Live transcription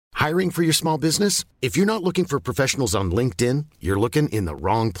Hiring for your small business? If you're not looking for professionals on LinkedIn, you're looking in the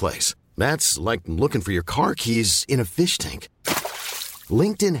wrong place. That's like looking for your car keys in a fish tank.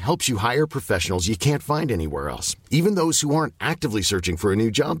 LinkedIn helps you hire professionals you can't find anywhere else, even those who aren't actively searching for a new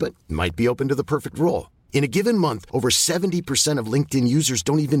job but might be open to the perfect role. In a given month, over 70% of LinkedIn users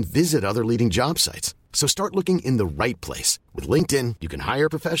don't even visit other leading job sites. So start looking in the right place. With LinkedIn, you can hire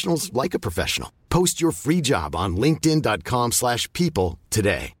professionals like a professional. Post your free job on linkedin.com/people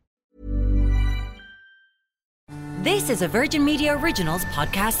today. This is a Virgin Media Originals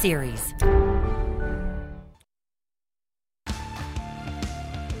podcast series.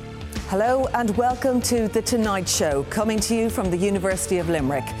 Hello and welcome to The Tonight Show, coming to you from the University of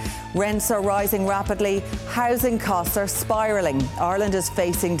Limerick. Rents are rising rapidly, housing costs are spiralling. Ireland is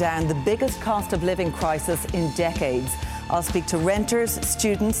facing down the biggest cost of living crisis in decades. I'll speak to renters,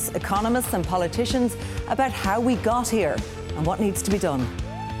 students, economists and politicians about how we got here and what needs to be done.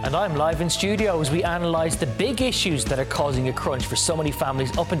 And I'm live in studio as we analyse the big issues that are causing a crunch for so many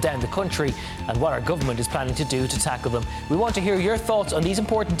families up and down the country and what our government is planning to do to tackle them. We want to hear your thoughts on these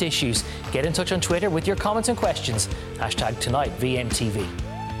important issues. Get in touch on Twitter with your comments and questions. #TonightVMTV.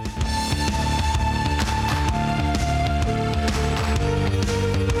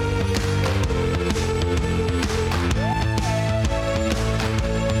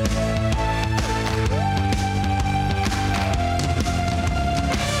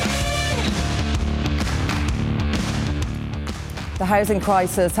 The housing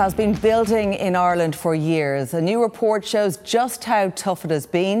crisis has been building in Ireland for years. A new report shows just how tough it has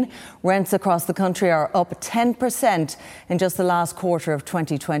been. Rents across the country are up 10% in just the last quarter of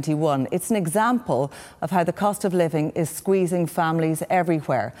 2021. It's an example of how the cost of living is squeezing families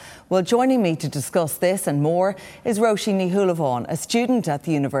everywhere. Well, joining me to discuss this and more is Roisin Ní Shúilleabháin, a student at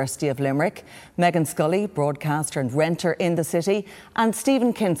the University of Limerick, Megan Scully, broadcaster and renter in the city, and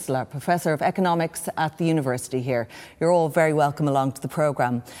Stephen Kinsella, Professor of Economics at the university here. You're all very welcome along to the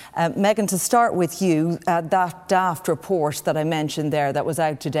programme. Megan, to start with you, that daft report that I mentioned there that was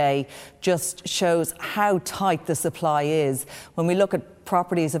out today just shows how tight the supply is. When we look at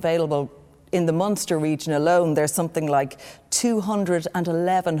properties available in the Munster region alone, there's something like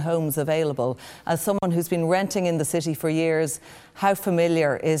 211 homes available. As someone who's been renting in the city for years, how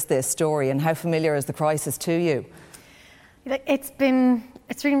familiar is this story and how familiar is the crisis to you? It's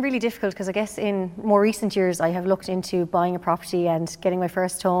been really difficult because I guess in more recent years I have looked into buying a property and getting my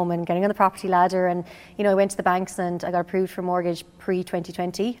first home and getting on the property ladder, and I went to the banks and I got approved for mortgage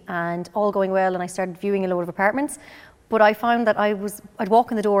pre-2020 and all going well, and I started viewing a load of apartments, but I found that I'd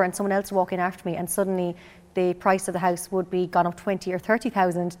walk in the door and someone else would walk in after me, and suddenly the price of the house would be gone up 20 or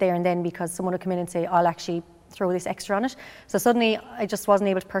 30,000 there and then because someone would come in and say, I'll actually throw this extra on it. So suddenly I just wasn't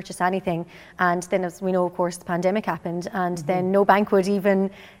able to purchase anything, and then, as we know, of course, the pandemic happened, and then no bank would even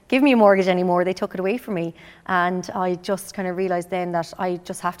give me a mortgage anymore. They took it away from me, and I just kind of realised then that I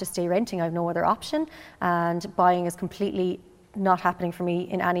just have to stay renting. I have no other option, and buying is completely not happening for me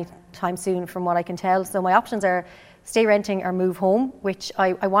in any time soon from what I can tell. So my options are stay renting or move home, which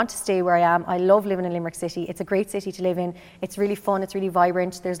I want to stay where I am. I love living in Limerick City. It's a great city to live in. It's really fun, it's really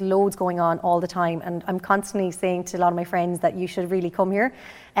vibrant. There's loads going on all the time, and I'm constantly saying to a lot of my friends that you should really come here.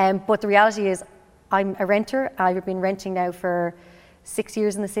 But the reality is I'm a renter. I've been renting now for 6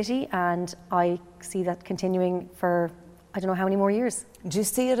 years in the city, and I see that continuing for I don't know how many more years. Do you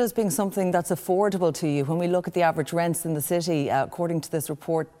see it as being something that's affordable to you? When we look at the average rents in the city, according to this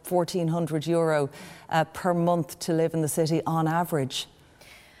report, €1,400 per month to live in the city on average.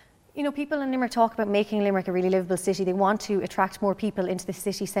 People in Limerick talk about making Limerick a really livable city. They want to attract more people into the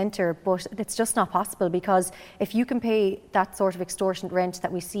city centre, but it's just not possible, because if you can pay that sort of extortionate rent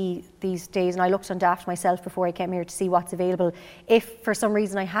that we see these days, and I looked on Daft myself before I came here to see what's available, if for some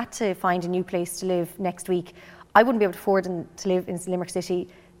reason I had to find a new place to live next week, I wouldn't be able to afford to live in Limerick City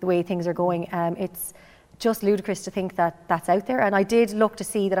the way things are going. It's just ludicrous to think that that's out there. And I did look to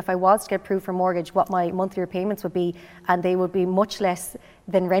see that if I was to get approved for mortgage, what my monthly repayments would be, and they would be much less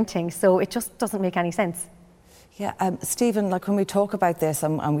than renting. So it just doesn't make any sense. Yeah, Stephen, like when we talk about this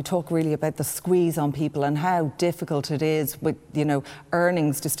and we talk really about the squeeze on people and how difficult it is with,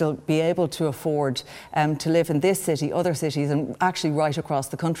 earnings to still be able to afford to live in this city, other cities, and actually right across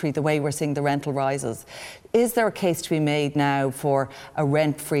the country, the way we're seeing the rental rises. Is there a case to be made now for a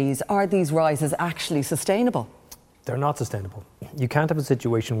rent freeze? Are these rises actually sustainable? They're not sustainable. You can't have a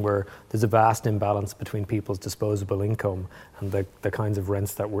situation where there's a vast imbalance between people's disposable income and the kinds of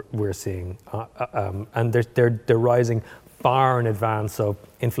rents that we're seeing. And they're rising far in advance of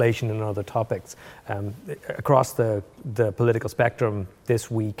inflation and other topics. Across the political spectrum this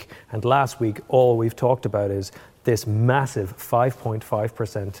week and last week, all we've talked about is this massive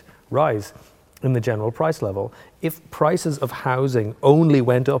 5.5% rise in the general price level. If prices of housing only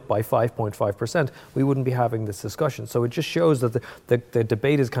went up by 5.5%, we wouldn't be having this discussion. So it just shows that the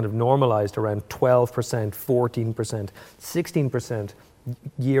debate is kind of normalized around 12%, 14%, 16%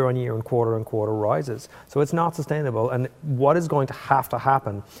 year on year and quarter rises. So it's not sustainable. And what is going to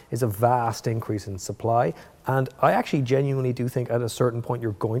happen is a vast increase in supply. And I actually genuinely do think at a certain point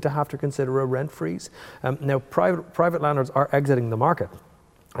you're going to have to consider a rent freeze. Now, private landlords are exiting the market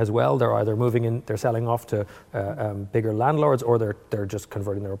as well. They're either moving in, they're selling off to bigger landlords, or they're just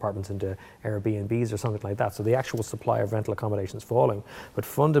converting their apartments into Airbnbs or something like that. So the actual supply of rental accommodation is falling. But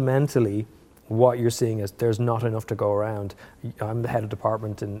fundamentally, what you're seeing is there's not enough to go around. I'm the head of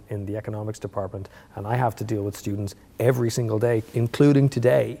department in the economics department, and I have to deal with students every single day, including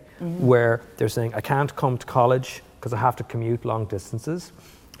today, where they're saying, I can't come to college because I have to commute long distances.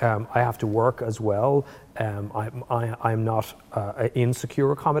 I have to work as well. I'm not in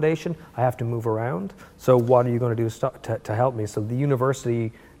secure accommodation. I have to move around. So what are you going to do to help me? So the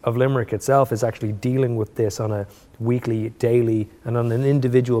University of Limerick itself is actually dealing with this on a weekly, daily, and on an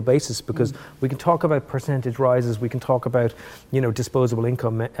individual basis, because we can talk about percentage rises, we can talk about, disposable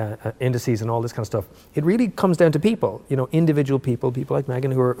income indices and all this kind of stuff. It really comes down to people, individual people like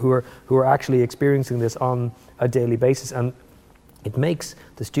Megan, who are actually experiencing this on a daily basis, and it makes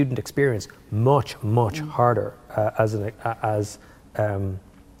the student experience much harder as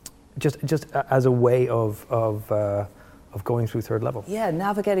a way of going through third level. Yeah,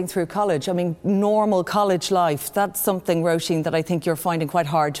 navigating through college. I mean, normal college life, that's something, Roisin, that I think you're finding quite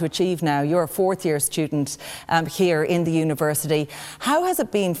hard to achieve now. You're a fourth year student here in the university. How has it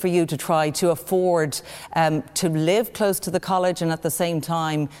been for you to try to afford to live close to the college and at the same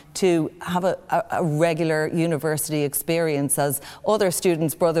time to have a regular university experience as other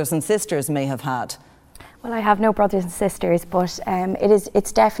students, brothers and sisters may have had? Well, I have no brothers and sisters, but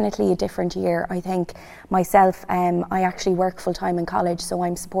it's definitely a different year. I think myself, I actually work full time in college, so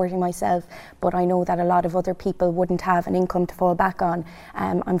I'm supporting myself, but I know that a lot of other people wouldn't have an income to fall back on.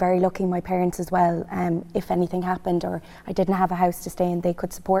 I'm very lucky, my parents as well, if anything happened or I didn't have a house to stay in, they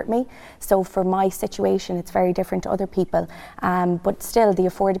could support me. So for my situation, it's very different to other people. But still, the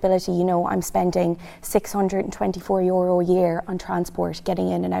affordability, I'm spending €624 a year on transport, getting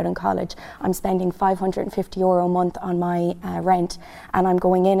in and out in college. I'm spending €550 a month on my rent, and I'm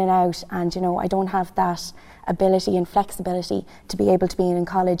going in and out, and I don't have that ability and flexibility to be able to be in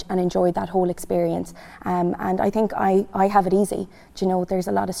college and enjoy that whole experience. And I think I have it easy. There's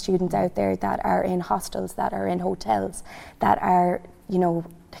a lot of students out there that are in hostels, that are in hotels, that are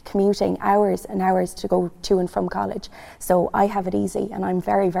commuting hours and hours to go to and from college. So I have it easy, and I'm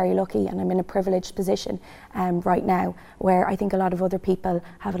very, very lucky, and I'm in a privileged position right now, where I think a lot of other people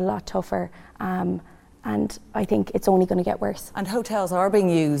have it a lot tougher. And I think it's only going to get worse. And hotels are being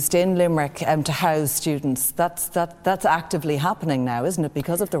used in Limerick to house students. That's actively happening now, isn't it,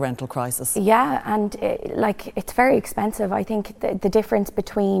 because of the rental crisis? Yeah, and it's very expensive. I think the difference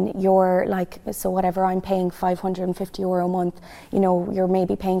between whatever I'm paying €550 a month, you're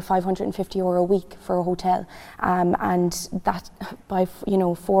maybe paying €550 a week for a hotel, and that by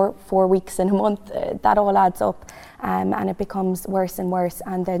 4 weeks in a month, that all adds up. And it becomes worse and worse.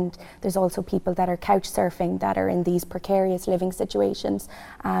 And then there's also people that are couch surfing, that are in these precarious living situations.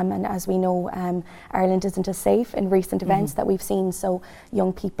 And as we know, Ireland isn't as safe in recent events that we've seen. So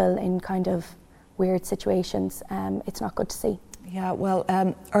young people in kind of weird situations, it's not good to see. Yeah, well,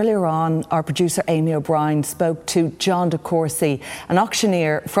 earlier on, our producer Amy O'Brien spoke to John de Courcy, an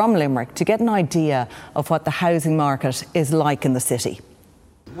auctioneer from Limerick, to get an idea of what the housing market is like in the city.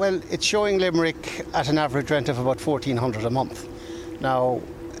 Well, it's showing Limerick at an average rent of about $1,400 a month. Now,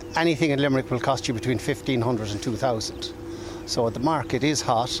 anything in Limerick will cost you between $1,500 and $2,000. So the market is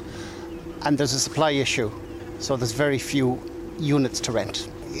hot, and there's a supply issue. So there's very few units to rent.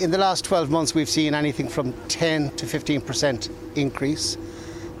 In the last 12 months, we've seen anything from 10 to 15% increase.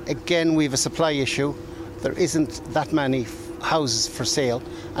 Again, we've a supply issue. There isn't that many houses for sale,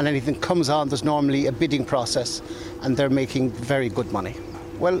 and anything comes on, there's normally a bidding process, and they're making very good money.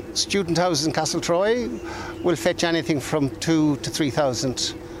 Well, student houses in Castletroy will fetch anything from $2,000 to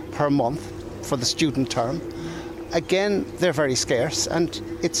 $3,000 per month for the student term. Again, they're very scarce, and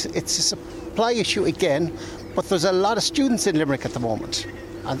it's a supply issue again, but there's a lot of students in Limerick at the moment,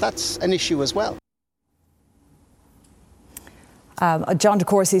 and that's an issue as well. John de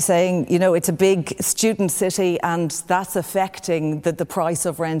Courcy saying, it's a big student city, and that's affecting the price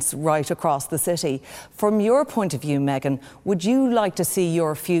of rents right across the city. From your point of view, Megan, would you like to see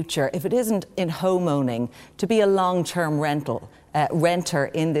your future, if it isn't in home owning, to be a long-term rental? renter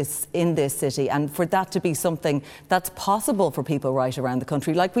in this city, and for that to be something that's possible for people right around the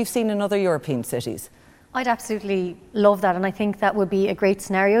country, like we've seen in other European cities. I'd absolutely love that, and I think that would be a great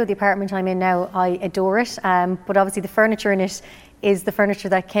scenario. The apartment I'm in now, I adore it, but obviously the furniture in it is the furniture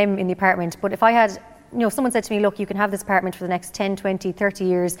that came in the apartment. But if I had, someone said to me, look, you can have this apartment for the next 10, 20, 30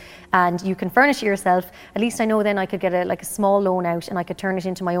 years and you can furnish it yourself, at least I know then I could get a small loan out and I could turn it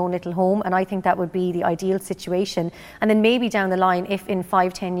into my own little home, and I think that would be the ideal situation. And then maybe down the line, if in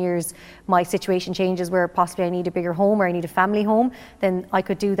 5, 10 years my situation changes where possibly I need a bigger home or I need a family home, then I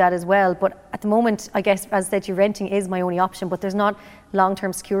could do that as well. But at the moment, I guess, as I said, renting is my only option, but there's not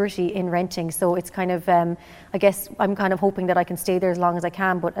long-term security in renting, so it's kind of I guess I'm kind of hoping that I can stay there as long as I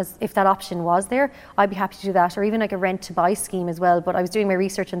can, but if that option was there, I'd be happy to do that, or even like a rent to buy scheme as well. But I was doing my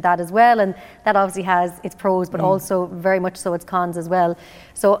research on that as well, and that obviously has its pros but also very much so its cons as well.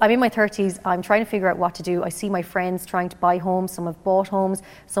 So I'm in my 30s, I'm trying to figure out what to do. I see my friends trying to buy homes, some have bought homes,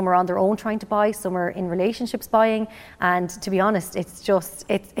 some are on their own trying to buy, some are in relationships buying, and to be honest,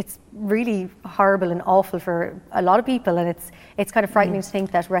 it's really horrible and awful for a lot of people, and it's kind of frightening to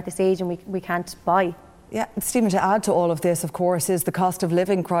think that we're at this age and we can't buy. Yeah, Stephen, to add to all of this, of course, is the cost of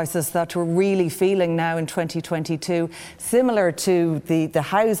living crisis that we're really feeling now in 2022. Similar to the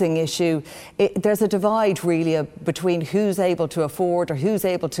housing issue, there's a divide really between who's able to afford or who's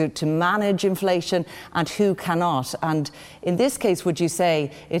able to manage inflation and who cannot. And in this case, would you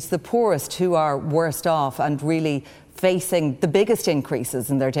say it's the poorest who are worst off and really facing the biggest increases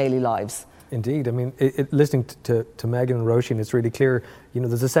in their daily lives? Indeed. I mean, listening to Megan and Roisin, it's really clear,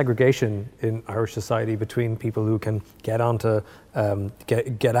 there's a segregation in Irish society between people who can get onto,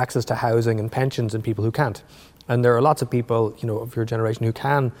 get access to housing and pensions and people who can't. And there are lots of people, of your generation who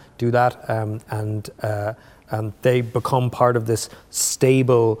can do that, and they become part of this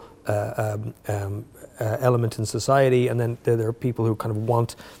stable element in society, and then there are people who kind of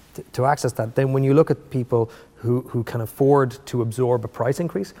want to access that. Then when you look at people who can afford to absorb a price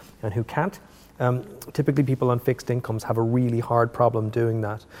increase and who can't, typically people on fixed incomes have a really hard problem doing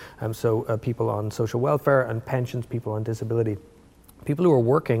that. So people on social welfare and pensions, people on disability. People who are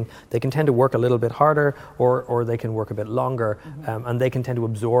working, they can tend to work a little bit harder or they can work a bit longer, and they can tend to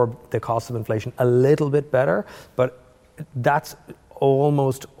absorb the cost of inflation a little bit better, but that's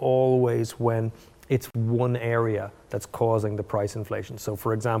almost always when it's one area that's causing the price inflation. So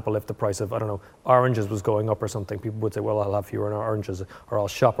for example, if the price of, oranges was going up or something, people would say, well, I'll have fewer oranges, or I'll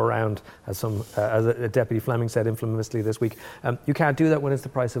shop around, as Deputy Fleming said infamously this week. You can't do that when it's the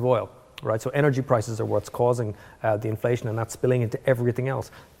price of oil, right? So energy prices are what's causing the inflation, and that's spilling into everything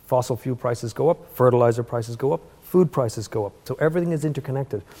else. Fossil fuel prices go up, fertilizer prices go up, food prices go up. So everything is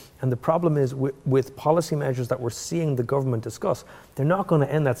interconnected. And the problem is with policy measures that we're seeing the government discuss, they're not going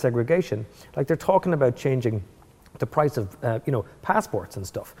to end that segregation. Like they're talking about changing the price of passports and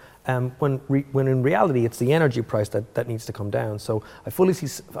stuff, when in reality it's the energy price that needs to come down. So I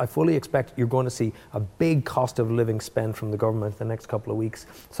fully expect you're going to see a big cost of living spend from the government the next couple of weeks.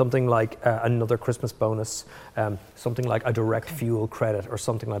 Something like another Christmas bonus, something like a direct fuel credit or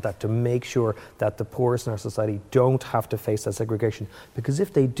something like that, to make sure that the poorest in our society don't have to face that segregation. Because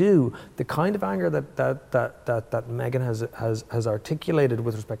if they do, the kind of anger that Megan has articulated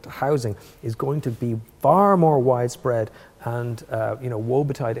with respect to housing is going to be far more widespread, and woe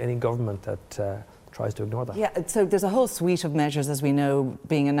betide any government that tries to ignore that. Yeah, so there's a whole suite of measures, as we know,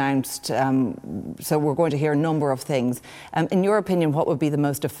 being announced. So we're going to hear a number of things. In your opinion, what would be the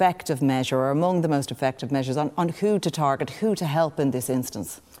most effective measure, or among the most effective measures, on who to target, who to help in this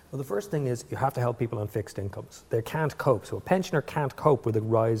instance? Well, the first thing is you have to help people on fixed incomes. They can't cope. So a pensioner can't cope with a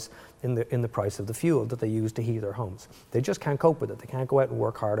rise in the price of the fuel that they use to heat their homes. They just can't cope with it. They can't go out and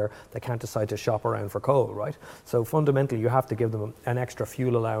work harder. They can't decide to shop around for coal, right? So fundamentally, you have to give them an extra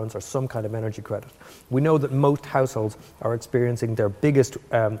fuel allowance or some kind of energy credit. We know that most households are experiencing their biggest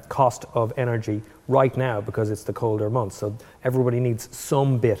cost of energy right now because it's the colder months. So everybody needs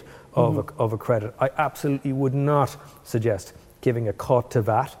some bit of a credit. I absolutely would not suggest giving a cut to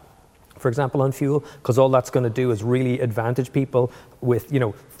VAT, for example, on fuel, because all that's going to do is really advantage people with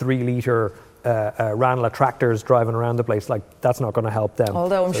 3-litre Ranelagh tractors driving around the place. Like, that's not going to help them.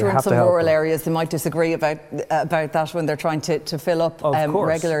 Although I'm sure in some rural areas they might distree about that when they're trying to fill up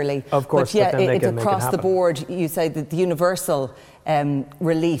regularly. Of course, but yeah, it's across the board. You say that the universal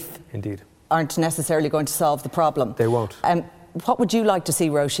relief indeed aren't necessarily going to solve the problem. They won't. What would you like to see,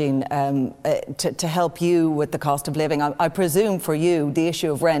 Roisin, to help you with the cost of living? I presume for you the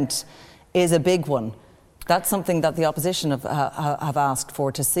issue of rent is a big one. That's something that the opposition have asked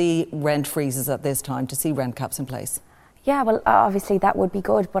for, to see rent freezes at this time, to see rent caps in place. Yeah, well, obviously that would be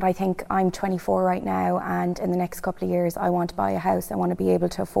good, but I think I'm 24 right now, and in the next couple of years I want to buy a house. I want to be able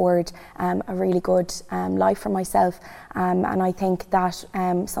to afford a really good life for myself, and I think that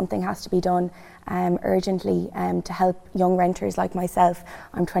something has to be done urgently to help young renters like myself.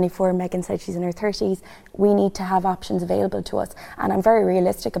 I'm 24, Megan said she's in her 30s. We need to have options available to us, and I'm very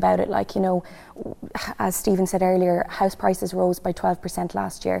realistic about it. Like, you know, as Stephen said earlier, house prices rose by 12%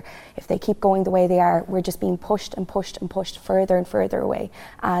 last year. If they keep going the way they are, we're just being pushed and pushed and pushed further and further away.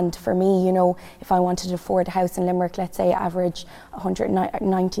 And for me, you know, if I wanted to afford a house in Limerick, let's say average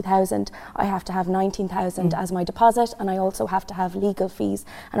 190,000, I have to have 19,000 as my deposit, and I also have to have legal fees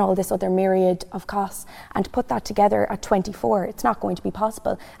and all this other myriad of costs. And to put that together at 24, it's not going to be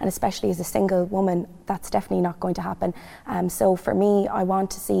possible. And especially as a single woman, that's definitely not going to happen. So for me, I want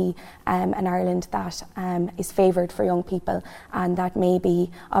to see an Ireland that is favoured for young people, and that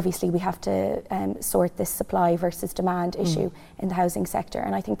maybe, obviously, we have to sort this supply versus demand issue in the housing sector.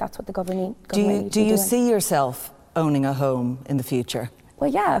 And I think that's what the government needs Do you see yourself owning a home in the future? Well,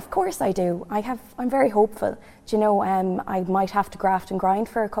 yeah, of course I do. I'm very hopeful. Do you know, I might have to graft and grind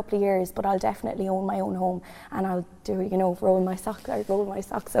for a couple of years, but I'll definitely own my own home, and I'll do, you know, roll my socks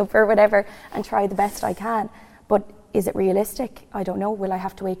up or whatever, and try the best I can. But is it realistic? I don't know. Will I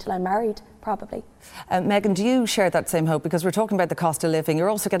have to wait till I'm married? Probably. Megan, do you share that same hope? Because we're talking about the cost of living. You're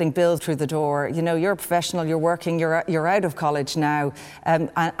also getting bills through the door. You know, you're a professional, you're working, you're out of college now. And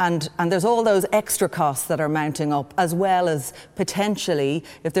there's all those extra costs that are mounting up, as well as potentially,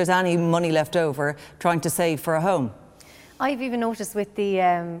 if there's any money left over, trying to save for a home. I've even noticed with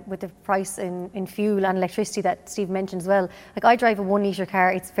the price in fuel and electricity that Steve mentioned as well. Like, I drive a 1 litre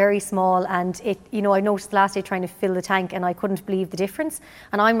car, it's very small, and it, you know, I noticed last day trying to fill the tank and I couldn't believe the difference.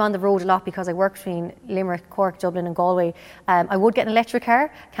 And I'm on the road a lot because I work between Limerick, Cork, Dublin and Galway. I would get an electric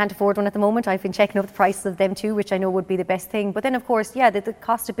car, can't afford one at the moment. I've been checking up the prices of them too, which I know would be the best thing. But then of course, yeah, the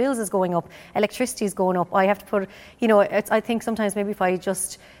cost of bills is going up, electricity is going up. I have to put, you know, I think sometimes maybe if I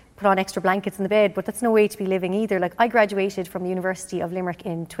just put on extra blankets in the bed, but that's no way to be living either. Like, I graduated from the University of Limerick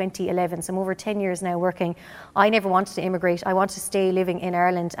in 2011, so I'm over 10 years now working. I never wanted to immigrate. I wanted to stay living in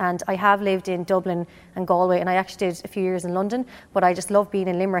Ireland, and I have lived in Dublin and Galway, and I actually did a few years in London, but I just love being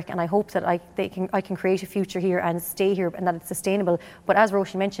in Limerick, and I hope that I can create a future here and stay here, and that it's sustainable. But as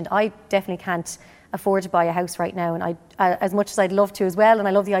Roisin mentioned, I definitely can't afford to buy a house right now, and I as much as I'd love to as well, and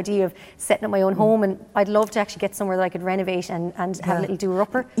I love the idea of setting up my own home, and I'd love to actually get somewhere that I could renovate and have a little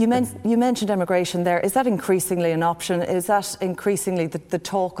do-upper. You mentioned immigration there. Is that increasingly an option? Is that increasingly the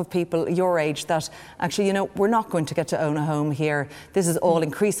talk of people your age, that actually, you know, we're not going to get to own a home here, this is all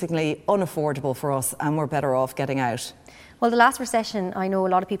increasingly unaffordable for us and we're better off getting out? Well, the last recession, I know a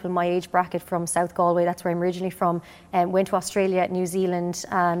lot of people in my age bracket from South Galway, that's where I'm originally from, went to Australia, New Zealand,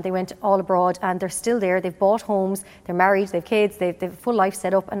 and they went all abroad, and they're still there. They've bought homes, they're married, they've kids, they've a full life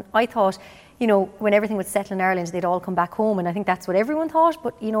set up. And I thought, you know, when everything would settle in Ireland, they'd all come back home, and I think that's what everyone thought.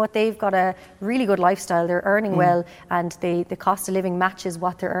 But you know what, they've got a really good lifestyle, they're earning well, and the cost of living matches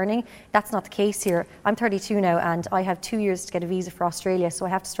what they're earning. That's not the case here. I'm 32 now, and I have 2 years to get a visa for Australia, so I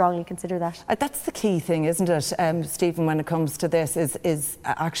have to strongly consider that. That's the key thing, isn't it, Stephen, when it comes to this, is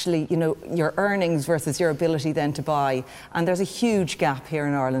actually, you know, your earnings versus your ability then to buy. And there's a huge gap here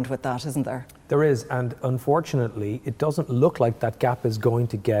in Ireland with that, isn't there? There is, and unfortunately, it doesn't look like that gap is going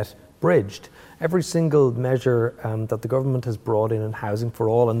to get bridged. Every single measure that the government has brought in Housing for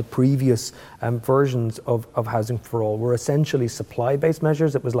All and the previous versions of Housing for All were essentially supply-based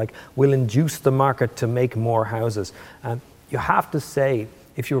measures. It was like, we'll induce the market to make more houses. You have to say,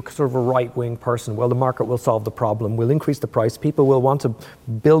 if you're sort of a right-wing person, well, the market will solve the problem, we'll increase the price, people will want to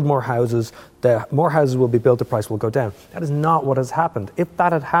build more houses, the more houses will be built, the price will go down. That is not what has happened. If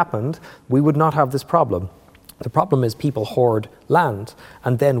that had happened, we would not have this problem. The problem is people hoard land,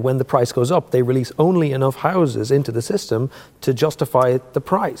 and then when the price goes up, they release only enough houses into the system to justify the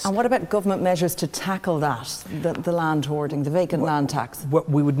price. And what about government measures to tackle that, the land hoarding, the vacant land tax?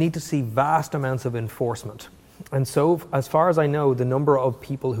 We would need to see vast amounts of enforcement. And so, as far as I know, the number of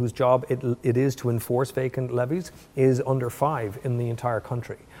people whose job it is to enforce vacant levies is under 5 in the entire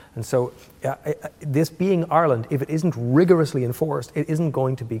country. And so, this being Ireland, if it isn't rigorously enforced, it isn't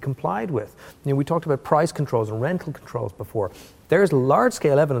going to be complied with. You know, we talked about price controls and rental controls before. There's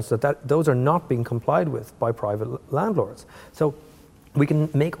large-scale evidence that those are not being complied with by private landlords. So, we can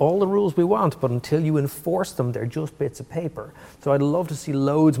make all the rules we want, but until you enforce them, they're just bits of paper. So I'd love to see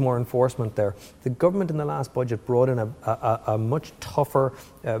loads more enforcement there. The government in the last budget brought in a much tougher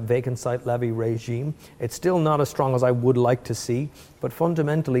vacant site levy regime. It's still not as strong as I would like to see. But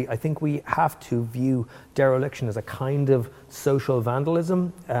fundamentally, I think we have to view dereliction as a kind of social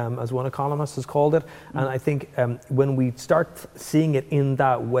vandalism, as one economist has called it. And I think when we start seeing it in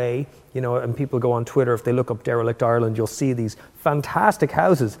that way, and people go on Twitter, if they look up Derelict Ireland, you'll see these fantastic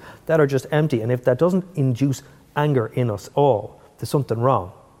houses that are just empty. And if that doesn't induce anger in us all, there's something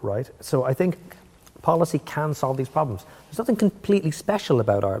wrong, right? So I think policy can solve these problems. There's nothing completely special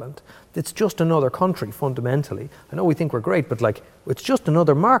about Ireland. It's just another country, fundamentally. I know we think we're great, but it's just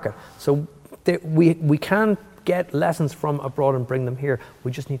another market. So we can get lessons from abroad and bring them here.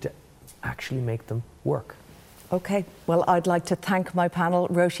 We just need to actually make them work. OK, well, I'd like to thank my panel,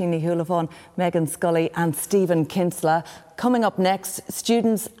 Roisin Hulavan, Megan Scully and Stephen Kinsella. Coming up next,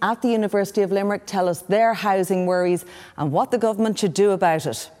 students at the University of Limerick tell us their housing worries and what the government should do about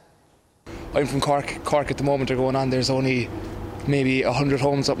it. I'm from Cork. Cork at the moment are going on. There's only maybe 100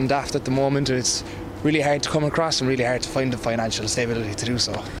 homes up in Daft at the moment. It's really hard to come across and really hard to find the financial stability to do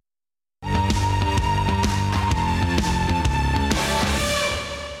so.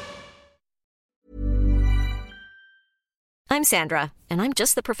 I'm Sandra, and I'm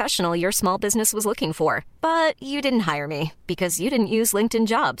just the professional your small business was looking for. But you didn't hire me because you didn't use LinkedIn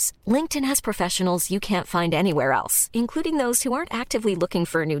Jobs. LinkedIn has professionals you can't find anywhere else, including those who aren't actively looking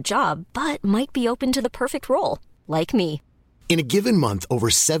for a new job, but might be open to the perfect role, like me. In a given month, over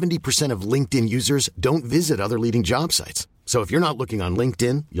 70% of LinkedIn users don't visit other leading job sites. So if you're not looking on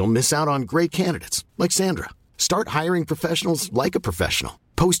LinkedIn, you'll miss out on great candidates like Sandra. Start hiring professionals like a professional.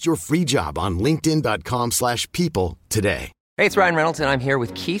 Post your free job on linkedin.com/people today. Hey, it's Ryan Reynolds, and I'm here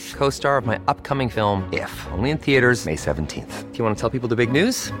with Keith, co-star of my upcoming film, If, only in theaters May 17th. Do you want to tell people the big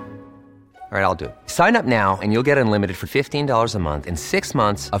news? All right, I'll do it. Sign up now and you'll get unlimited for $15 a month and 6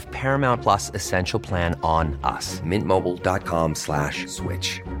 months of Paramount Plus Essential Plan on us.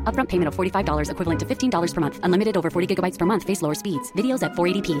 MintMobile.com/switch. Upfront payment of $45 equivalent to $15 per month. Unlimited over 40 gigabytes per month. Face lower speeds. Videos at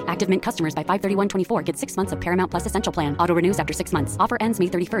 480p. Active Mint customers by 531.24 get 6 months of Paramount Plus Essential Plan. Auto renews after 6 months. Offer ends May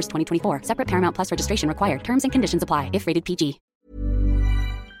 31st, 2024. Separate Paramount Plus registration required. Terms and conditions apply if rated PG.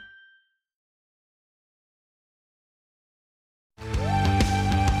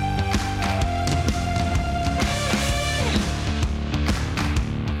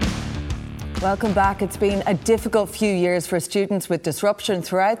 Welcome back. It's been a difficult few years for students, with disruption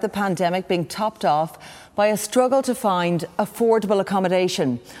throughout the pandemic being topped off by a struggle to find affordable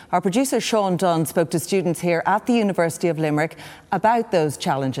accommodation. Our producer Sean Dunn spoke to students here at the University of Limerick about those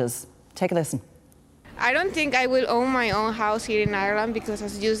challenges. Take a listen. I don't think I will own my own house here in Ireland because,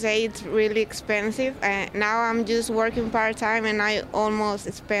 as you say, it's really expensive. Now I'm just working part-time and I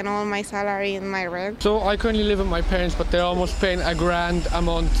almost spend all my salary in my rent. So I currently live with my parents, but they're almost paying $1,000 a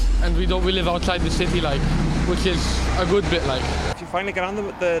month, and we live outside the city, which is a good bit. If you finally get on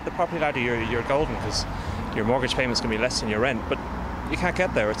the property ladder, you're golden, because your mortgage payment's going to be less than your rent. But you can't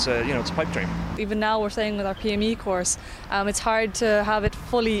get there. It's a pipe dream. Even now, we're saying with our PME course, it's hard to have it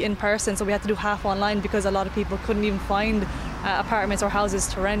fully in person, so we had to do half online because a lot of people couldn't even find apartments or houses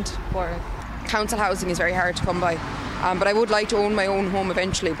to rent for. Council housing is very hard to come by, but I would like to own my own home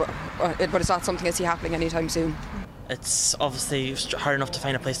eventually, but it's not something I see happening anytime soon. It's obviously hard enough to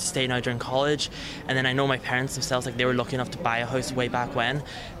find a place to stay now during college, and then I know my parents themselves, they were lucky enough to buy a house way back when,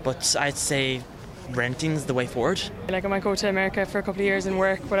 but I'd say renting's the way forward. I might go to America for a couple of years and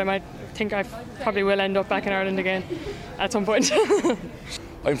work, but I probably will end up back in Ireland again at some point.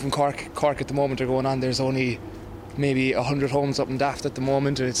 I'm from Cork. Cork at the moment are going on. There's only maybe 100 homes up in Daft at the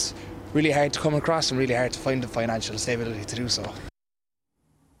moment. It's really hard to come across and really hard to find the financial stability to do so.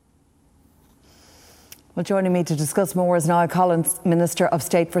 Well, joining me to discuss more is Niall Collins, Minister of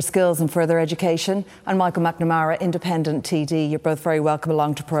State for Skills and Further Education, and Michael McNamara, Independent TD. You're both very welcome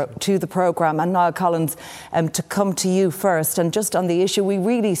along to the programme. And Niall Collins, to come to you first, and just on the issue we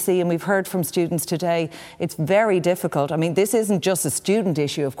really see, and we've heard from students today, it's very difficult. I mean, this isn't just a student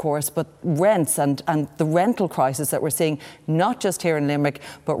issue, of course, but rents and the rental crisis that we're seeing, not just here in Limerick,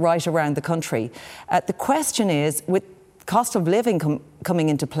 but right around the country. The question is, with cost of living coming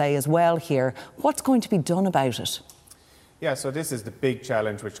into play as well here, what's going to be done about it? Yeah, so this is the big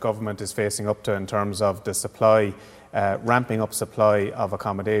challenge which government is facing up to in terms of the supply, ramping up supply of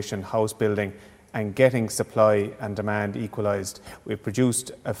accommodation, house building, and getting supply and demand equalised. We've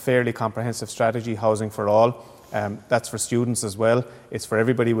produced a fairly comprehensive strategy, Housing for All. That's for students as well. It's for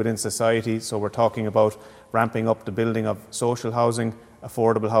everybody within society. So we're talking about ramping up the building of social housing,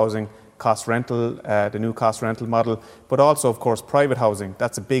 affordable housing, cost rental, the new cost rental model, but also, of course, private housing.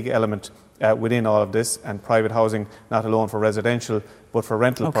 That's a big element within all of this, and private housing not alone for residential, but for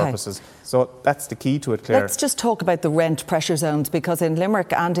rental purposes. So that's the key to it, Claire. Let's just talk about the rent pressure zones, because in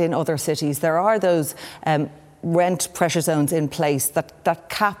Limerick and in other cities, there are those rent pressure zones in place that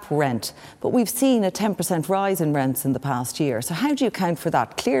cap rent. But we've seen a 10% rise in rents in the past year. So how do you account for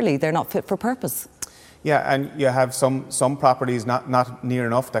that? Clearly, they're not fit for purpose. Yeah, and you have some properties not near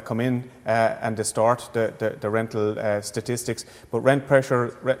enough that come in and distort the rental statistics. But rent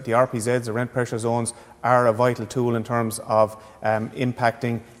pressure, the RPZs, the rent pressure zones, are a vital tool in terms of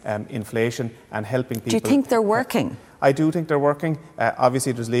impacting inflation and helping people. Do you think they're working? I do think they're working.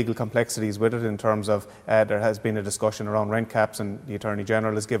 Obviously, there's legal complexities with it in terms of there has been a discussion around rent caps, and the Attorney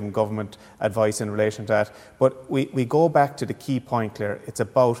General has given government advice in relation to that. But we go back to the key point, Claire. It's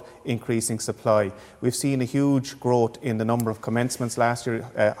about increasing supply. We've seen a huge growth in the number of commencements last year,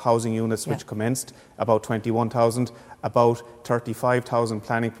 housing units which commenced, about 21,000. About 35,000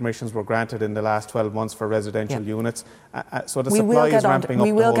 planning permissions were granted in the last 12 months for residential units. So the supply is ramping up.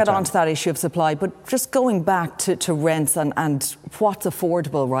 We will get on to that issue of supply, but just going back to rents and what's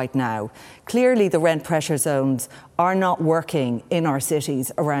affordable right now. Clearly the rent pressure zones are not working in our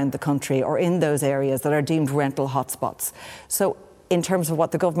cities around the country or in those areas that are deemed rental hotspots. So in terms of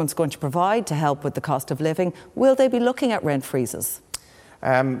what the government's going to provide to help with the cost of living, will they be looking at rent freezes?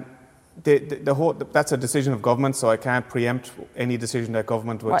 That's a decision of government, so I can't preempt any decision that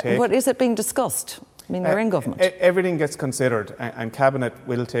government will take. But is it being discussed? I mean, they're in government. Everything gets considered, and Cabinet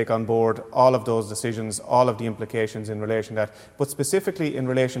will take on board all of those decisions, all of the implications in relation to that. But specifically in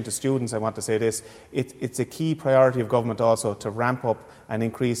relation to students, I want to say this, it's a key priority of government also to ramp up and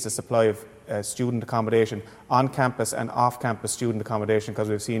increase the supply of student accommodation, on campus and off campus student accommodation, because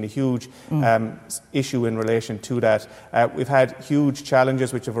we've seen a huge issue in relation to that. We've had huge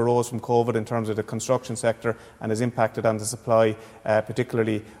challenges which have arose from COVID in terms of the construction sector and has impacted on the supply,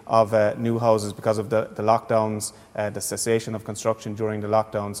 particularly of new houses because of the lockdowns, the cessation of construction during the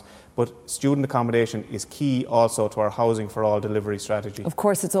lockdowns. But student accommodation is key also to our Housing for All delivery strategy. Of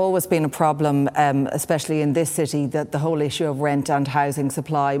course, it's always been a problem, especially in this city, that the whole issue of rent and housing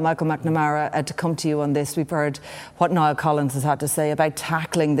supply. Michael McNamara, to come to you on this, we've heard what Niall Collins has had to say about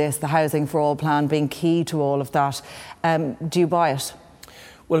tackling this, the Housing for All plan being key to all of that. Do you buy it?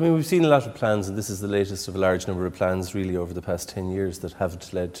 Well, I mean, we've seen a lot of plans, and this is the latest of a large number of plans really over the past 10 years that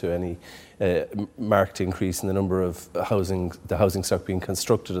haven't led to any marked increase in the number of the housing stock being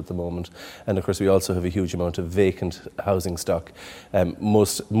constructed at the moment. And of course, we also have a huge amount of vacant housing stock.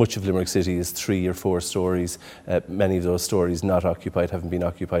 Much of Limerick City is 3 or 4 stories. Many of those stories haven't been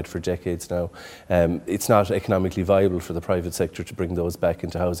occupied for decades now. It's not economically viable for the private sector to bring those back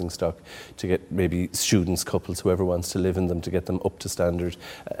into housing stock, to get maybe students, couples, whoever wants to live in them, to get them up to standard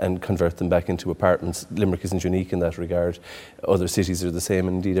and convert them back into apartments. Limerick isn't unique in that regard. Other cities are the same,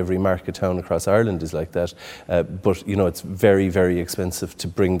 and indeed every market town across Ireland is like that. But you know, it's very, very expensive to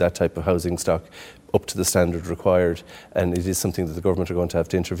bring that type of housing stock up to the standard required, and it is something that the government are going to have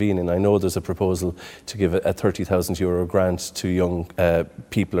to intervene in. I know there's a proposal to give a €30,000 grant to young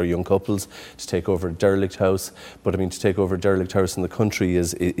people or young couples to take over a derelict house, but I mean, to take over a derelict house in the country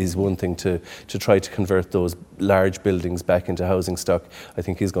is one thing. To try to convert those large buildings back into housing stock, I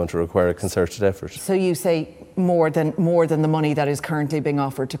think is going to require a concerted effort. So you say more than the money that is currently being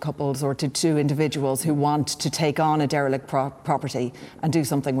offered to couples or to individuals who want to take on a derelict property and do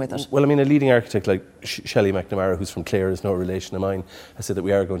something with it? Well, I mean, a leading architect like Shelley McNamara, who's from Clare, is no relation of mine, has said that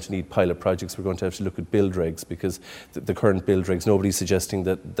we are going to need pilot projects. We're going to have to look at build regs, because the current build regs, nobody's suggesting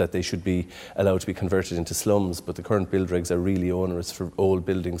that they should be allowed to be converted into slums, but the current build regs are really onerous for old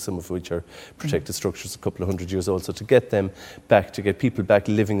buildings, some of which are protected structures a couple of 100 years old. So to get them back, to get people back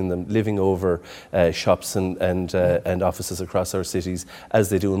living in them, living over shops and offices across our cities, as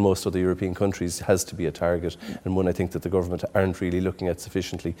they do in most other European countries, has to be a target, and one I think that the government aren't really looking at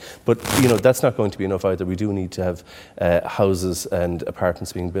sufficiently. But you know, that's not going to be enough either. We do need to have houses and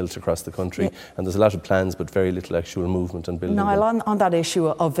apartments being built across the country, and there's a lot of plans but very little actual movement on building. Niall, on that issue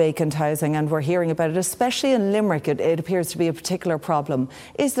of vacant housing, and we're hearing about it, especially in Limerick, it appears to be a particular problem.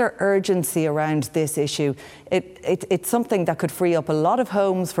 Is there urgency around this issue? It's something that could free up a lot of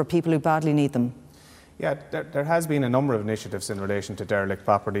homes for people who badly need them. Yeah, there has been a number of initiatives in relation to derelict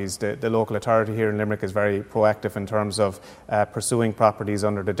properties. The local authority here in Limerick is very proactive in terms of pursuing properties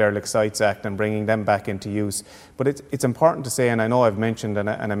under the Derelict Sites Act and bringing them back into use. But it's important to say, and I know I've mentioned, and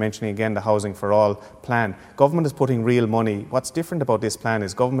I'm mentioning again, the Housing for All plan. Government is putting real money. What's different about this plan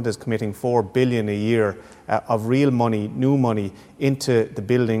is government is committing $4 billion a year of real money, new money, into the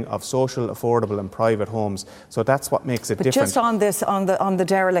building of social, affordable and private homes. So that's what makes it different. Just on this, on the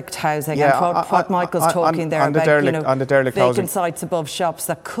derelict housing, and what Michael's talking there about, vacant housing sites above shops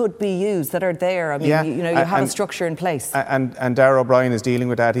that could be used, that are there. I mean, you have a structure in place. And Darragh O'Brien is dealing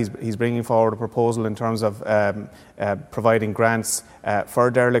with that. He's bringing forward a proposal in terms of providing grants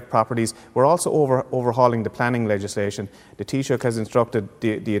for derelict properties. We're also overhauling the planning legislation. The Taoiseach has instructed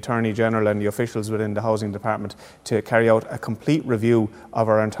the Attorney General and the officials within the Housing Department to carry out a complete review of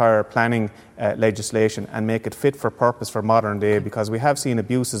our entire planning legislation and make it fit for purpose for modern day, because we have seen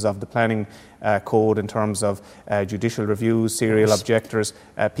abuses of the planning code in terms of judicial reviews, serial objectors,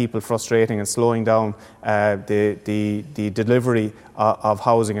 people frustrating and slowing down the delivery of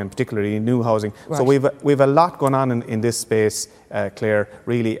housing, and particularly new housing. Right. So we've a lot going on in this space, Claire,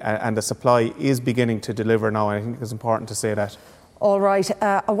 really, and the supply is beginning to deliver now. I think it's important to say that. All right.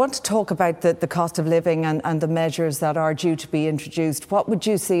 I want to talk about the cost of living and the measures that are due to be introduced. What would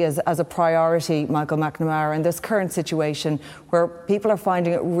you see as a priority, Michael McNamara, in this current situation where people are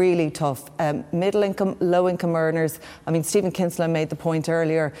finding it really tough? Middle income, low income earners. I mean, Stephen Kinsella made the point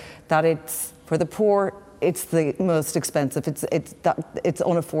earlier that it's for the poor, it's the most expensive. It's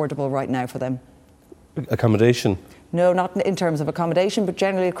unaffordable right now for them. Accommodation. No, not in terms of accommodation, but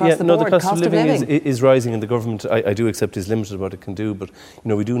generally across the board. The cost of living is rising, and the government, I do accept, is limited what it can do, but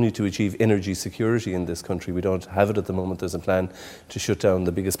we do need to achieve energy security in this country. We don't have it at the moment. There's a plan to shut down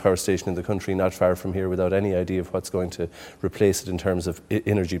the biggest power station in the country not far from here without any idea of what's going to replace it in terms of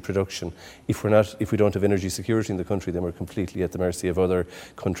energy production. If we don't have energy security in the country, then we're completely at the mercy of other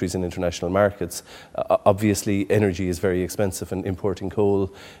countries and international markets. Obviously, energy is very expensive, and importing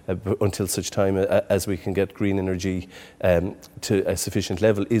coal until such time as we can get green energy to a sufficient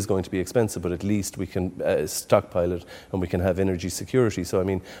level is going to be expensive, but at least we can stockpile it and we can have energy security. So,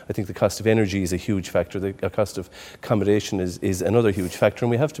 I think the cost of energy is a huge factor. The cost of accommodation is another huge factor,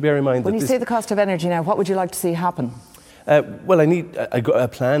 and we have to bear in mind that when you say the cost of energy now, what would you like to see happen? I need a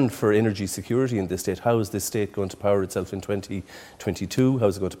plan for energy security in this state. How is this state going to power itself in 2022? How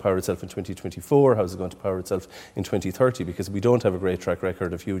is it going to power itself in 2024? How is it going to power itself in 2030? Because we don't have a great track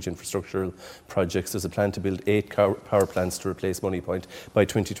record of huge infrastructural projects. There's a plan to build 8 power plants to replace Moneypoint by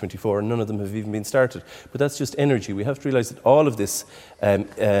 2024, and none of them have even been started. But that's just energy. We have to realise that all of this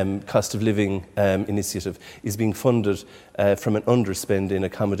cost of living initiative is being funded from an underspend in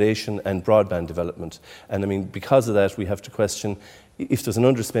accommodation and broadband development. And because of that, we have to question if there's an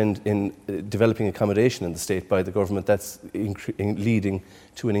underspend in developing accommodation in the state by the government, that's leading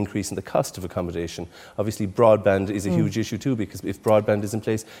to an increase in the cost of accommodation. Obviously, broadband is a huge issue too, because if broadband is in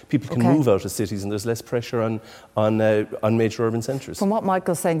place, people can move out of cities and there's less pressure on major urban centres. From what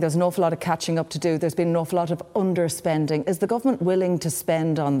Michael's saying, there's an awful lot of catching up to do. There's been an awful lot of underspending. Is the government willing to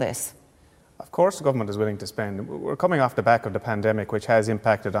spend on this? Of course the government is willing to spend. We're coming off the back of the pandemic, which has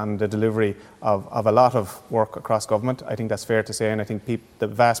impacted on the delivery of a lot of work across government. I think that's fair to say, and I think the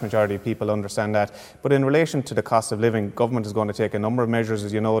vast majority of people understand that. But in relation to the cost of living, government is going to take a number of measures.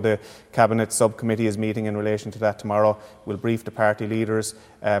 As you know, the Cabinet subcommittee is meeting in relation to that tomorrow. We'll brief the party leaders.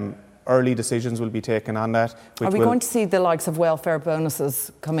 Early decisions will be taken on that. Are we going to see the likes of welfare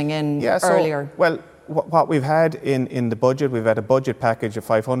bonuses coming in earlier? What we've had in the budget, we've had a budget package of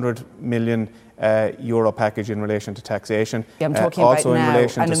 500 million euro package in relation to taxation. Yeah, I'm talking also about in now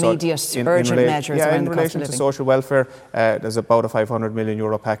relation and to immediate urgent measures around the cost of living. in relation to social welfare, there's about a 500 million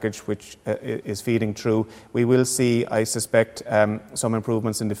euro package which is feeding through. We will see, I suspect, some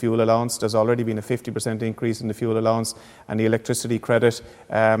improvements in the fuel allowance. There's already been a 50% increase in the fuel allowance, and the electricity credit.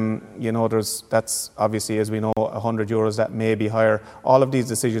 That's obviously, as we know, 100 euros. That may be higher. All of these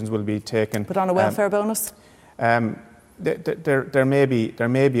decisions will be taken. But on a welfare bonus? There may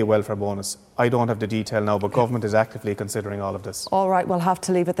be a welfare bonus. I don't have the detail now, but government is actively considering all of this. All right, we'll have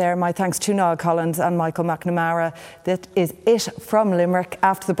to leave it there. My thanks to Niall Collins and Michael McNamara. That is it from Limerick.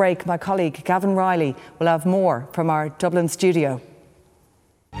 After the break, my colleague Gavin Riley will have more from our Dublin studio.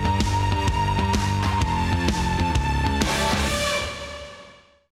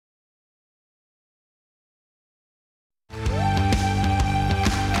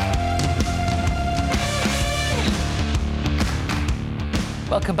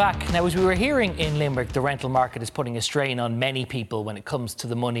 Welcome back. Now, as we were hearing in Limerick, the rental market is putting a strain on many people when it comes to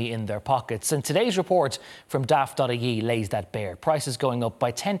the money in their pockets. And today's report from daft.ie lays that bare. Prices going up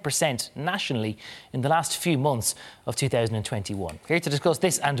by 10% nationally in the last few months of 2021. Here to discuss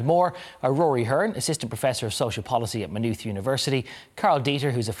this and more are Rory Hearn, Assistant Professor of Social Policy at Maynooth University, Carl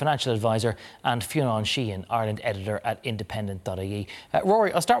Dieter, who's a financial advisor, and Fionn Sheehan, Ireland editor at independent.ie.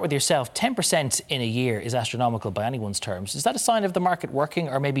 Rory, I'll start with yourself. 10% in a year is astronomical by anyone's terms. Is that a sign of the market working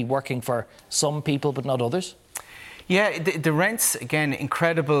working, or maybe working for some people but not others? Yeah, the rents, again,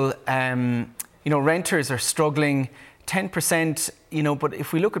 incredible. Renters are struggling. 10%, but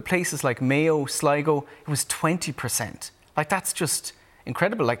if we look at places like Mayo, Sligo, it was 20%. Like, that's just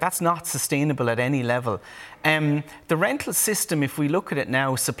incredible. Like, that's not sustainable at any level. The rental system, if we look at it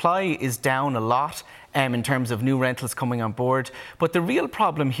now, supply is down a lot in terms of new rentals coming on board. But the real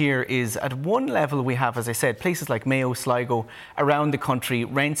problem here is, at one level we have, as I said, places like Mayo, Sligo, around the country,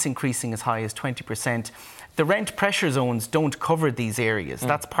 rents increasing as high as 20%. The rent pressure zones don't cover these areas.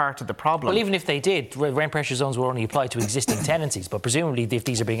 That's part of the problem. Well, even if they did, rent pressure zones will only apply to existing tenancies. But presumably, if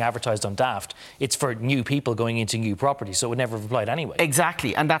these are being advertised on Daft, it's for new people going into new properties, so it would never have applied anyway.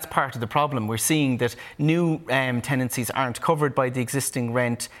 Exactly, and that's part of the problem. We're seeing that new tenancies aren't covered by the existing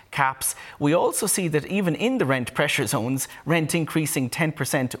rent caps. We also see that even in the rent pressure zones, rent increasing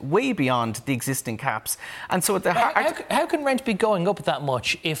 10% way beyond the existing caps. And so how can rent be going up that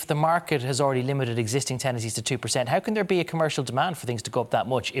much if the market has already limited existing tenancies to 2%? How can there be a commercial demand for things to go up that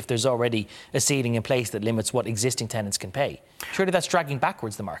much if there's already a ceiling in place that limits what existing tenants can pay? Surely that's dragging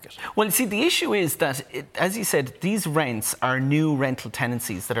backwards the market. Well, you see, the issue is that, as you said, these rents are new rental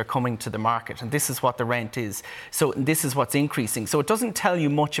tenancies that are coming to the market, and this is what the rent is. So this is what's increasing. So it doesn't tell you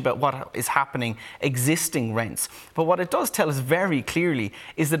much about what is happening existing rents. But what it does tell us very clearly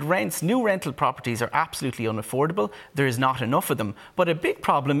is that new rental properties are absolutely unaffordable. There is not enough of them. But a big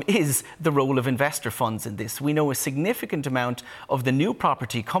problem is the role of investor funds in this. We know a significant amount of the new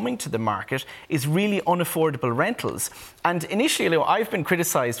property coming to the market is really unaffordable rentals. And initially, I've been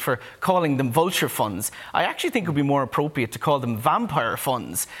criticised for calling them vulture funds. I actually think it would be more appropriate to call them vampire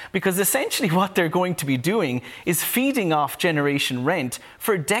funds, because essentially what they're going to be doing is feeding off generation rent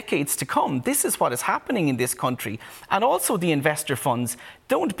for decades to come. This is what is happening in this country. And also, the investor funds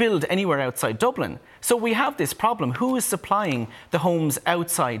don't build anywhere outside Dublin. So we have this problem. Who is supplying the homes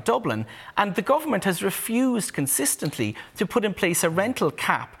outside Dublin? And the government has refused consistently to put in place a rental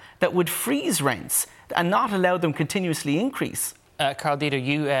cap that would freeze rents and not allow them continuously increase. Carl Dieter,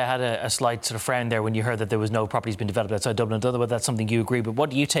 you had a slight sort of frown there when you heard that there was no properties being developed outside Dublin. I don't know whether that's something you agree with. What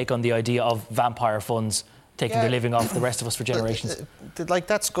do you take on the idea of vampire funds taking their living off the rest of us for generations?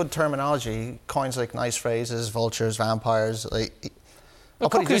 That's good terminology. Coins like nice phrases, vultures, vampires. Well,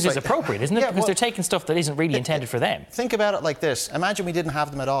 cuckoos is appropriate, isn't it? Because they're taking stuff that isn't really intended for them. Think about it like this. Imagine we didn't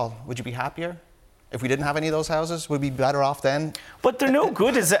have them at all. Would you be happier? If we didn't have any of those houses, would we be better off then? But they're no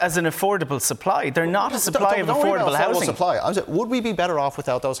good as an affordable supply. They're not a supply of affordable housing. Supply. Would we be better off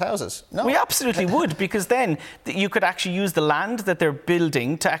without those houses? No. We absolutely would, because then you could actually use the land that they're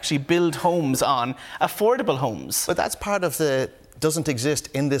building to actually build homes on, affordable homes. But that's part of the doesn't exist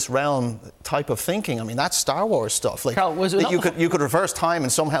in this realm type of thinking. I mean, that's Star Wars stuff. Like, Carl, you could reverse time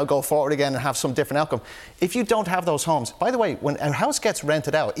and somehow go forward again and have some different outcome. If you don't have those homes, by the way, when a house gets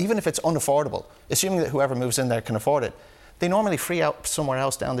rented out, even if it's unaffordable, assuming that whoever moves in there can afford it, they normally free out somewhere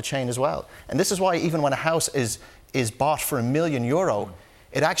else down the chain as well. And this is why even when a house is bought for €1 million,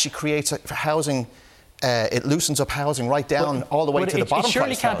 it actually creates housing. It loosens up housing right down all the way to the bottom price. It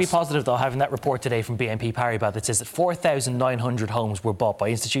surely can't be positive, though, having that report today from BNP Paribas that says that 4,900 homes were bought by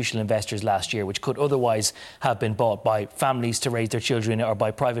institutional investors last year, which could otherwise have been bought by families to raise their children or by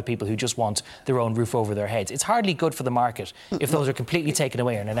private people who just want their own roof over their heads. It's hardly good for the market if those are completely taken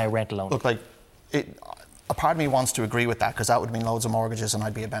away and are now rental only. Look, a part of me wants to agree with that, because that would mean loads of mortgages and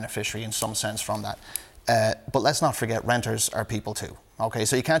I'd be a beneficiary in some sense from that. But let's not forget, renters are people too. Okay,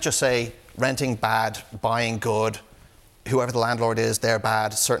 so you can't just say renting bad, buying good, whoever the landlord is, they're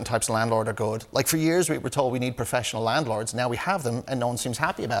bad, certain types of landlord are good. Like, for years we were told we need professional landlords. Now we have them and no one seems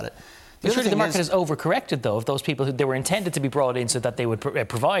happy about it. But surely the market has overcorrected, though, of those people who they were intended to be brought in so that they would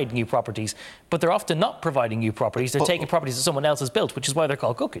provide new properties, but they're often not providing new properties. They're taking properties that someone else has built, which is why they're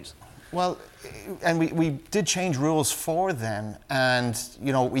called cookies. Well, and we did change rules for them, and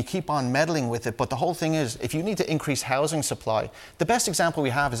we keep on meddling with it. But the whole thing is, if you need to increase housing supply, the best example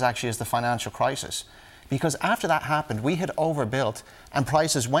we have is the financial crisis, because after that happened, we had overbuilt, and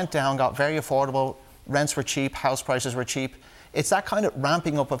prices went down, got very affordable, rents were cheap, house prices were cheap. It's that kind of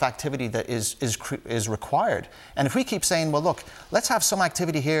ramping up of activity that is required. And if we keep saying, well, look, let's have some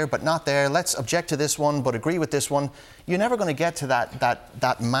activity here, but not there, let's object to this one, but agree with this one, you're never going to get to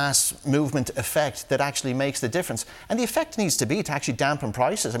that mass movement effect that actually makes the difference. And the effect needs to be to actually dampen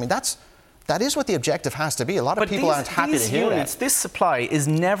prices. I mean, that is what the objective has to be. A lot of people aren't happy to hear that. This supply is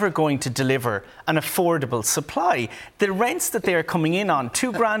never going to deliver an affordable supply. The rents that they are coming in on,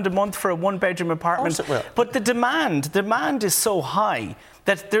 $2,000 a month for a one-bedroom apartment. Of course it will. But the demand is so high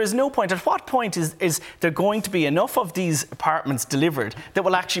that there is no point. At what point is there going to be enough of these apartments delivered that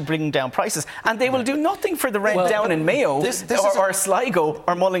will actually bring down prices? And they will do nothing for the rent down in Mayo or Sligo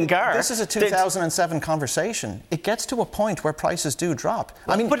or Mullingar. This is a 2007 conversation. It gets to a point where prices do drop.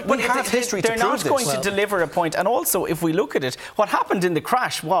 I mean, but we have history to prove this. They're not going to deliver a point. And also, if we look at it, what happened in the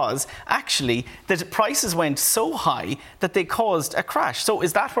crash was actually that prices went so high that they caused a crash. So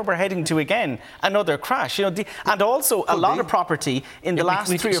is that where we're heading to again? Another crash? And also a lot of property in the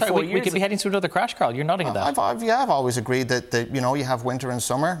last 3 or 4 years. We could be heading to another crash, Carl. You're nodding at that. I've always agreed that you have winter and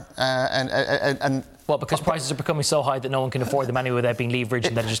summer and well, because prices are becoming so high that no one can afford them anyway without being leveraged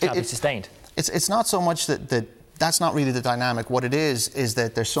and that it just can't be sustained. It's not so much that's not really the dynamic. What it is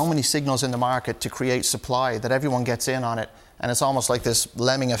that there's so many signals in the market to create supply that everyone gets in on it. And it's almost like this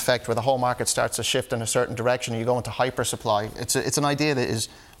lemming effect where the whole market starts to shift in a certain direction and you go into hyper supply. It's an idea that is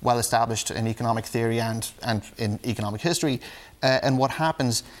well established in economic theory and in economic history. And what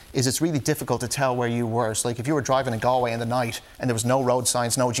happens is it's really difficult to tell where you were. So like if you were driving in Galway in the night and there was no road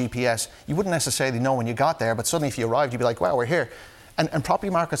signs, no GPS, you wouldn't necessarily know when you got there, but suddenly if you arrived, you'd be like, wow, we're here. And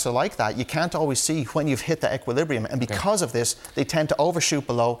property markets are like that. You can't always see when you've hit the equilibrium. And because of this, they tend to overshoot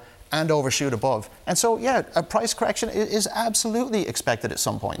below and overshoot above. And so, yeah, a price correction is absolutely expected at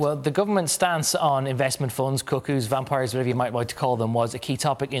some point. Well, the government's stance on investment funds, cuckoos, vampires, whatever you might like to call them, was a key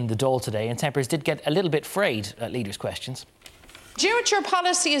topic in the Dáil today, and tempers did get a little bit frayed at leaders' questions. Do you know what your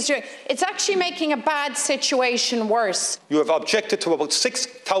policy is doing? It's actually making a bad situation worse. You have objected to about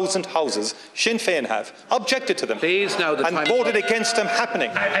 6,000 houses. Sinn Féin have objected to them. Please, now the and voted against them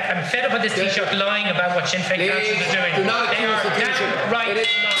happening. I'm fed up with this Taoiseach lying about what Sinn Féin councillors are doing. Do not accuse the Taoiseach.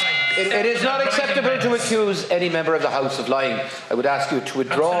 It is not acceptable to accuse any member of the House of lying. I would ask you to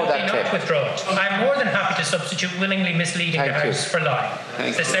withdraw that claim. Not withdraw it. I'm more than happy to substitute willingly misleading the House for lying.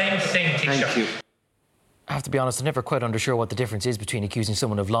 It's the same thing, Taoiseach. Thank you. I have to be honest, I'm never quite unsure what the difference is between accusing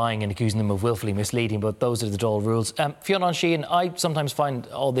someone of lying and accusing them of willfully misleading, but those are the Dáil rules. Fionn Sheehan, I sometimes find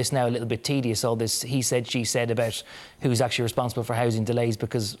all this now a little bit tedious, all this he said, she said about who's actually responsible for housing delays,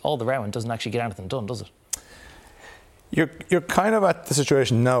 because all the round doesn't actually get anything done, does it? You're kind of at the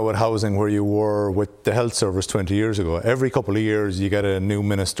situation now with housing where you were with the health service 20 years ago. Every couple of years you get a new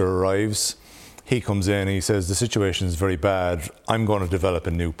minister arrives, he comes in, he says the situation is very bad, I'm going to develop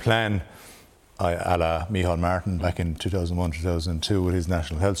a new plan. A la Micheál Martin back in 2001, 2002 with his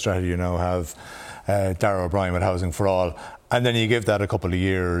National Health Strategy. You now have Darragh O'Brien with Housing for All. And then you give that a couple of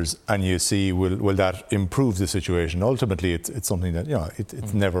years and you see, will that improve the situation? Ultimately, it's something that,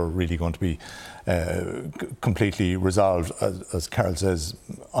 it's never really going to be completely resolved, as Carol says,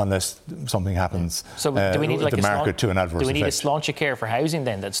 unless something happens so do we need with the market to an adverse effect. Do we need a sláinte of care for housing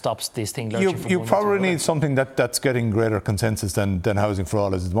then that stops this thing lurching from You probably need something that's getting greater consensus than Housing for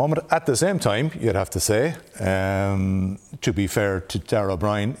All is at the moment. At the same time, you'd have to say, to be fair to Darragh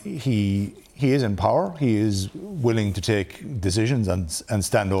O'Brien, he is in power. He is willing to take decisions and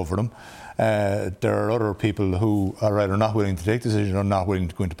stand over them. There are other people who are either not willing to take decisions or not willing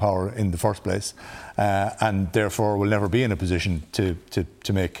to go into power in the first place, and therefore will never be in a position to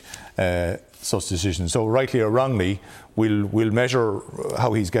make such decisions. So rightly or wrongly, we'll measure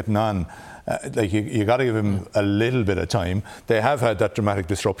how he's getting on. You got to give him a little bit of time. They have had that dramatic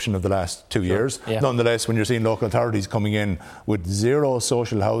disruption of the last 2 years. Yeah. Nonetheless, when you're seeing local authorities coming in with zero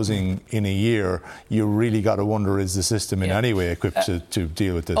social housing in a year, you really got to wonder, is the system in any way equipped to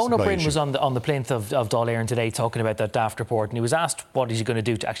deal with this? Eoin Ó Broin was on the plinth of Dáil Éireann today talking about that DAFT report, and he was asked what is he going to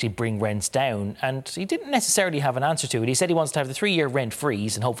do to actually bring rents down, and he didn't necessarily have an answer to it. He said he wants to have the 3-year rent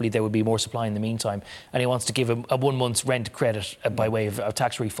freeze, and hopefully there would be more supply in the meantime, and he wants to give a 1 month's rent credit by way of a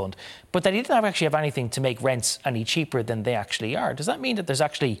tax refund, but that he didn't actually have anything to make rents any cheaper than they actually are. Does that mean that there's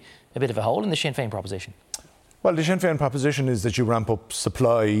actually a bit of a hole in the Sinn Féin proposition? Well, the Sinn Féin proposition is that you ramp up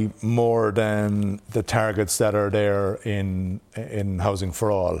supply more than the targets that are there in Housing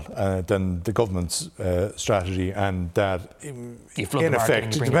for All, than the government's strategy, and that in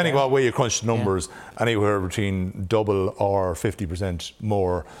effect, depending on where you crunch the numbers, anywhere between double or 50%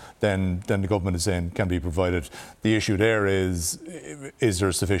 more than the government is saying can be provided. The issue there is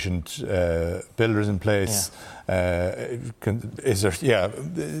there sufficient builders in place? Is there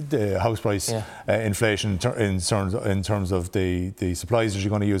the house price inflation in terms of the supplies that you're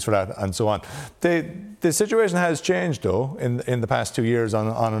going to use for that, and so on. The situation has changed though in the past 2 years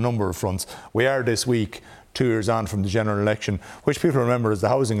on a number of fronts. We are this week 2 years on from the general election, which people remember as the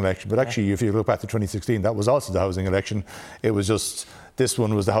housing election, but actually if you look back to 2016, that was also the housing election. It was just this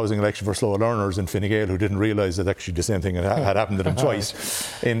one was the housing election for slow learners in Fine Gael who didn't realise that actually the same thing had happened to them twice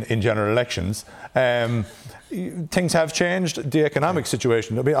in general elections. Things have changed. The economic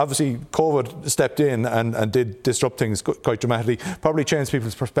situation, I mean, obviously COVID stepped in and did disrupt things quite dramatically, probably changed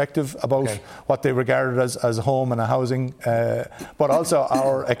people's perspective about what they regarded as a home and a housing, but also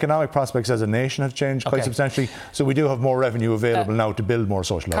our economic prospects as a nation have changed quite substantially, so we do have more revenue available now to build more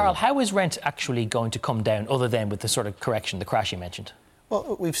social Carl, housing. how is rent actually going to come down other than with the sort of correction, the crash you mentioned?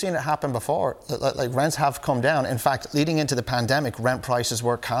 Well, we've seen it happen before. Like rents have come down. In fact, leading into the pandemic, rent prices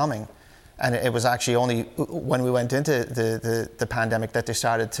were calming. And it was actually only when we went into the pandemic that they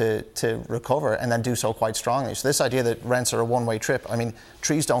started to recover and then do so quite strongly. So this idea that rents are a one-way trip, I mean,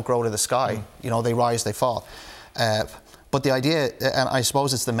 trees don't grow to the sky. You know, they rise, they fall. But the idea, and I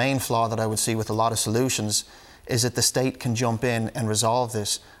suppose it's the main flaw that I would see with a lot of solutions, is that the state can jump in and resolve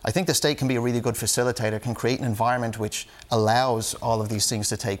this. I think the state can be a really good facilitator, can create an environment which allows all of these things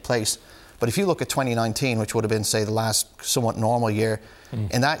to take place. But if you look at 2019, which would have been, say, the last somewhat normal year,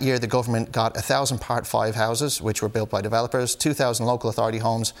 in that year the government got 1,000 Part 5 houses, which were built by developers, 2,000 local authority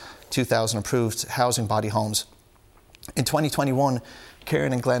homes, 2,000 approved housing body homes. In 2021,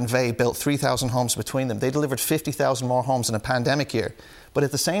 Kieran and Glenveigh built 3,000 homes between them. They delivered 50,000 more homes in a pandemic year. But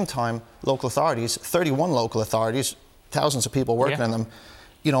at the same time, local authorities, 31 local authorities, thousands of people working on them,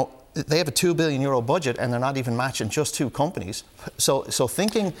 you know, they have a €2 billion budget and they're not even matching just two companies. So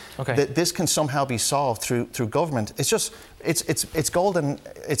thinking that this can somehow be solved through government, it's just it's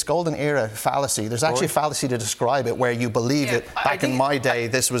golden era fallacy. There's actually a fallacy to describe it where you believe that back in my day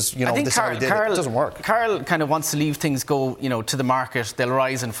this was, you know, this is how we did it. It doesn't work. Carl kind of wants to leave things go, you know, to the market. They'll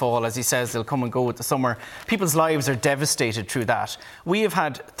rise and fall, as he says. They'll come and go with the summer. People's lives are devastated through that. We have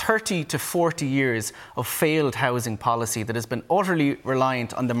had 30 to 40 years of failed housing policy that has been utterly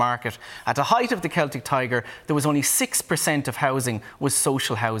reliant on the market. At the height of the Celtic Tiger, there was only 6% of housing was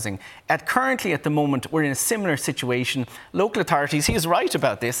social housing. Currently, at the moment, we're in a similar situation. Local authorities, he is right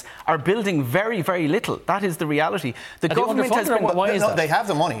about this, are building very, very little. That is the reality. The government has been... Why is that? They have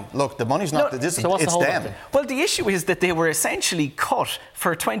the money. Look, the money's not... it's them. Well, the issue is that they were essentially cut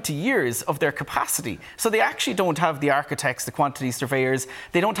for 20 years of their capacity. So they actually don't have the architects, the quantity surveyors.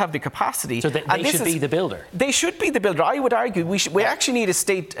 They don't have the capacity. So they should be the builder. They should be the builder. I would argue we actually need a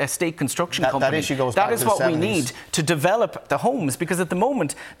state construction company. That issue goes back to the 70s. That is what we need to develop the homes, because at the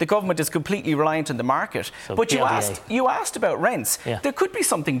moment the government is completely reliant on the market. So but you asked about rents. Yeah. There could be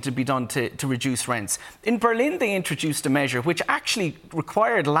something to be done to reduce rents. In Berlin, they introduced a measure which actually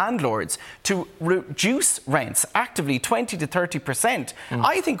required landlords to reduce rents actively 20 to 30%.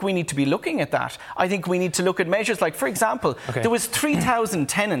 I think we need to be looking at that. I think we need to look at measures like, for example, there was 3,000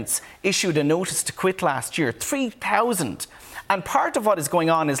 tenants issued a notice to quit last year. 3,000. And part of what is going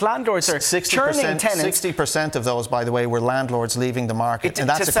on is landlords are churning tenants. 60% of those, by the way, were landlords leaving the market. And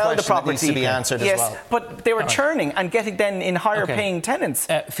that's to sell the property. That needs to be answered as well. But they were churning and getting then in higher paying tenants.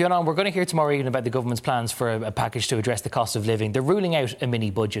 Fiona, we're going to hear tomorrow evening about the government's plans for a package to address the cost of living. They're ruling out a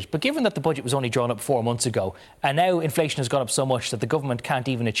mini budget. But given that the budget was only drawn up 4 months ago, and now inflation has gone up so much that the government can't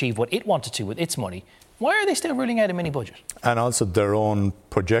even achieve what it wanted to with its money, why are they still ruling out a mini budget? And also their own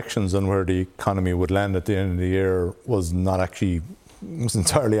projections on where the economy would land at the end of the year was not actually... was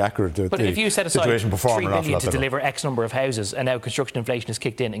entirely accurate. But if you set aside $3 billion to deliver X number of houses and now construction inflation has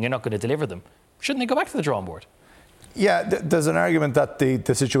kicked in and you're not going to deliver them, shouldn't they go back to the drawing board? Yeah, there's an argument that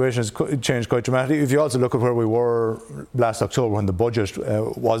the situation has changed quite dramatically. If you also look at where we were last October when the budget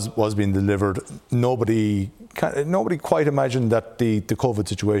was being delivered, nobody quite imagined that the COVID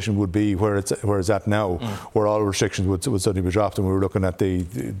situation would be where it's at now, where all restrictions would suddenly be dropped, and we were looking at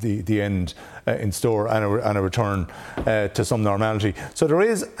the end in store and a return to some normality. So there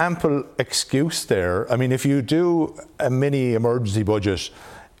is ample excuse there. I mean, if you do a mini emergency budget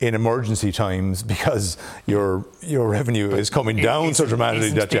in emergency times because your revenue is coming down so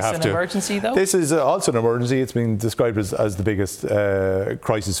dramatically that you have to... Is this an emergency, though? This is also an emergency. It's been described as the biggest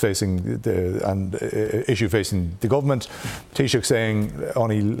crisis facing and issue facing the government. Taoiseach saying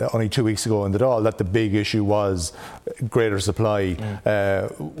only 2 weeks ago in the Dáil that the big issue was greater supply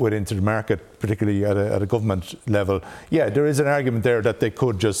within the market, particularly at a government level. Yeah, there is an argument there that they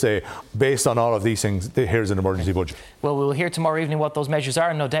could just say, based on all of these things, here's an emergency budget. Well, we'll hear tomorrow evening what those measures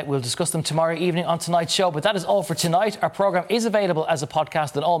are. No doubt we'll discuss them tomorrow evening on tonight's show. But that is all for tonight. Our programme is available as a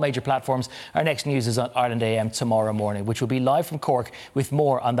podcast on all major platforms. Our next news is on Ireland AM tomorrow morning, which will be live from Cork with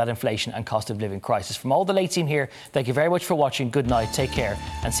more on that inflation and cost of living crisis. From all the late team here, thank you very much for watching. Good night, take care,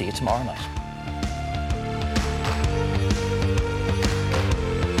 and see you tomorrow night.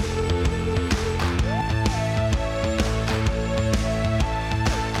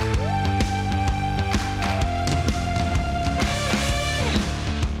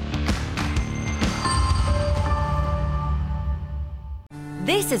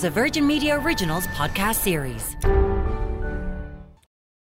 This is a Virgin Media Originals podcast series.